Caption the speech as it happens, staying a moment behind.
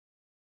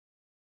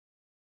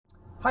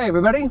Hi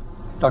everybody,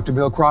 Dr.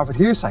 Bill Crawford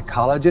here,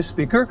 psychologist,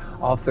 speaker,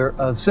 author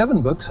of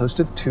 7 books, host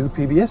of 2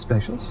 PBS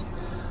specials.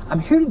 I'm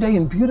here today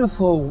in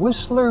beautiful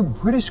Whistler,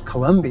 British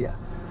Columbia,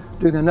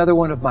 doing another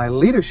one of my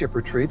leadership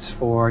retreats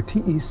for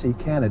TEC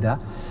Canada.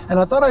 And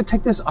I thought I'd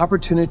take this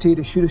opportunity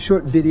to shoot a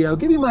short video,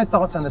 give you my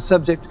thoughts on a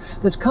subject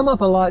that's come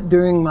up a lot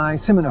during my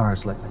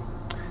seminars lately.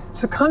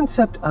 It's the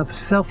concept of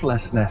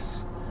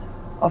selflessness.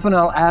 Often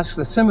I'll ask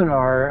the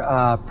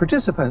seminar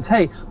participants,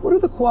 hey, what are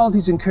the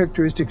qualities and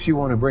characteristics you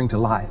want to bring to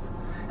life?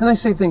 And they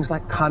say things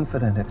like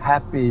confident and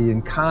happy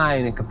and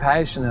kind and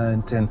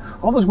compassionate and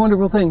all those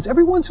wonderful things.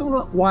 Every once in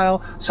a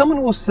while,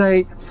 someone will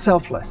say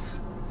selfless.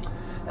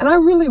 And I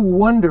really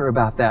wonder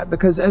about that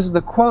because as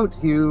the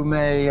quote you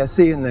may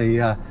see in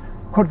the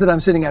quote that I'm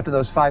sitting after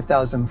those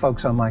 5,000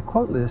 folks on my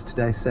quote list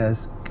today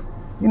says,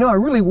 you know, I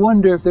really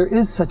wonder if there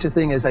is such a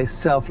thing as a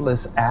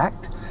selfless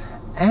act,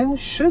 and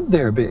should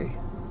there be?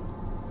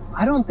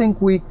 I don't think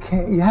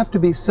you have to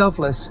be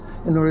selfless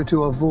in order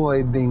to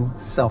avoid being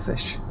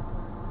selfish.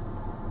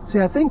 See,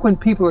 I think when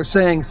people are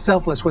saying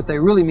selfless, what they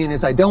really mean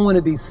is I don't want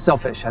to be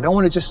selfish. I don't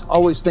want to just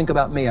always think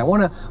about me. I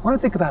want to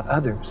think about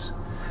others.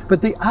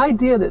 But the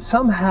idea that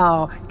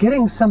somehow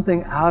getting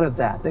something out of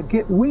that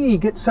we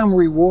get some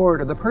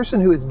reward, or the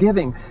person who is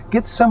giving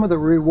gets some of the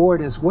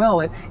reward as well.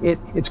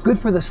 It's good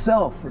for the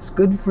self. It's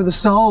good for the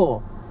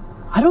soul.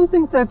 I don't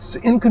think that's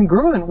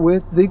incongruent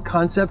with the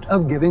concept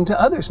of giving to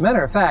others.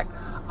 Matter of fact,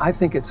 I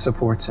think it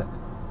supports it.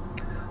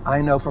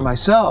 I know for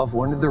myself,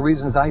 one of the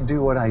reasons I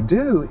do what I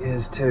do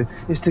is to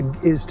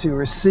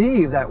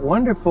receive that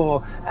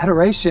wonderful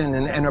adoration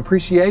and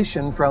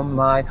appreciation from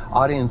my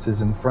audiences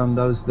and from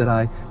those that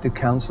I do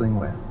counseling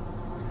with.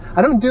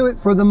 I don't do it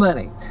for the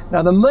money.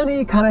 Now the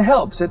money kind of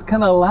helps. It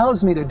kind of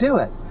allows me to do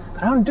it.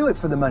 But I don't do it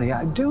for the money.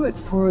 I do it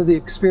for the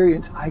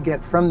experience I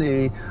get from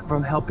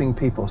helping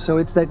people. So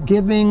it's that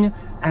giving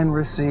and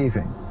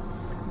receiving.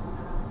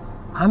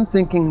 I'm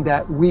thinking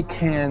that we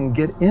can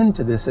get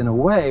into this in a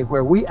way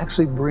where we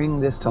actually bring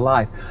this to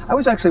life. I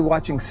was actually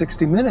watching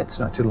 60 Minutes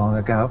not too long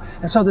ago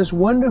and saw this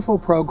wonderful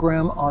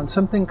program on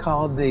something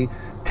called the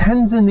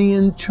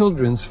Tanzanian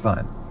Children's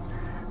Fund.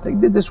 They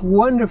did this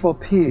wonderful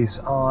piece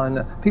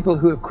on people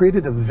who have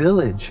created a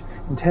village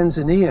in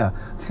Tanzania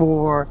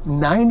for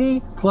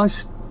 90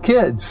 plus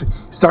kids.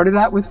 Started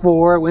out with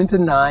 4, went to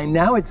 9,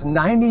 now it's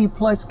 90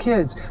 plus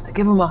kids. They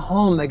give them a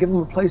home, they give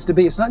them a place to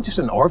be. It's not just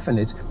an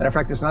orphanage. Matter of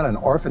fact, it's not an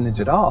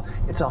orphanage at all.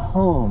 It's a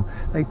home.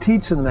 They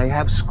teach them, they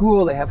have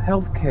school, they have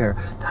health care,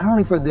 not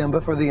only for them,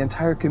 but for the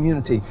entire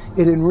community.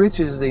 It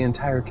enriches the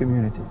entire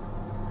community.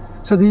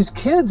 So these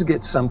kids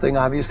get something,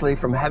 obviously,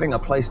 from having a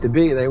place to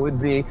be. They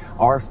would be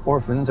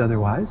orphans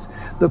otherwise.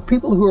 The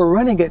people who are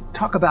running it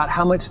talk about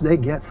how much they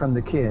get from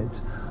the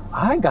kids.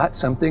 I got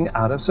something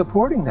out of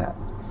supporting that.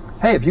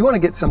 Hey, if you want to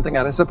get something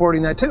out of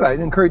supporting that too, I'd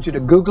encourage you to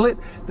Google it,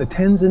 the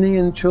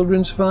Tanzanian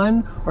Children's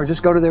Fund, or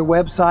just go to their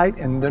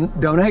website and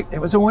donate. It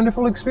was a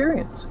wonderful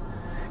experience.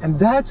 And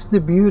that's the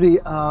beauty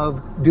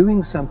of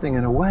doing something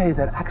in a way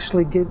that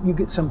actually you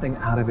get something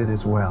out of it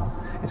as well.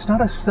 It's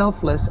not a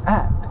selfless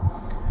act.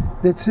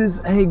 This is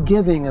a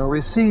giving, a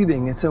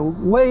receiving. It's a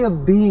way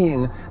of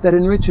being that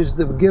enriches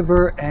the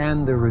giver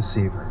and the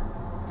receiver.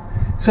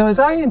 So as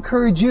I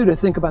encourage you to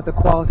think about the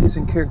qualities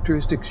and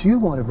characteristics you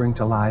want to bring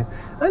to life,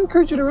 I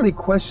encourage you to really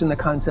question the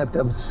concept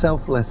of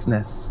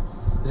selflessness.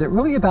 Is it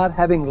really about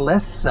having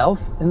less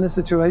self in the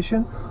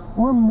situation,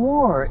 or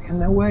more in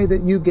the way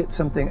that you get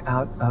something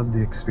out of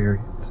the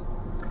experience?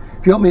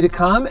 If you want me to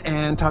come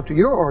and talk to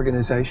your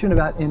organization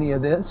about any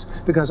of this,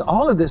 because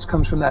all of this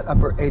comes from that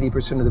upper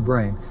 80% of the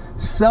brain.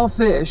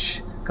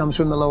 Selfish comes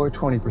from the lower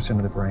 20%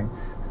 of the brain.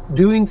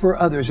 Doing for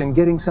others and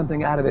getting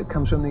something out of it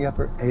comes from the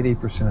upper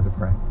 80% of the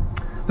brain.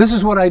 This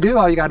is what I do.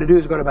 All you got to do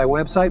is go to my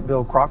website,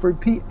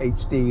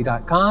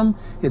 billcrawfordphd.com,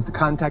 hit the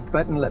contact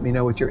button, let me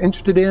know what you're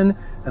interested in,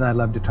 and I'd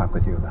love to talk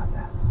with you about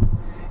that.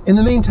 In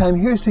the meantime,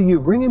 here's to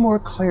you, bringing more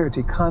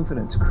clarity,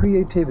 confidence,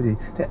 creativity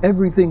to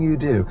everything you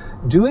do,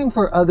 doing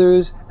for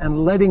others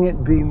and letting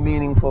it be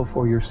meaningful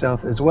for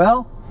yourself as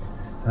well.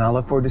 And I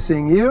look forward to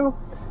seeing you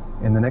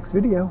in the next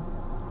video.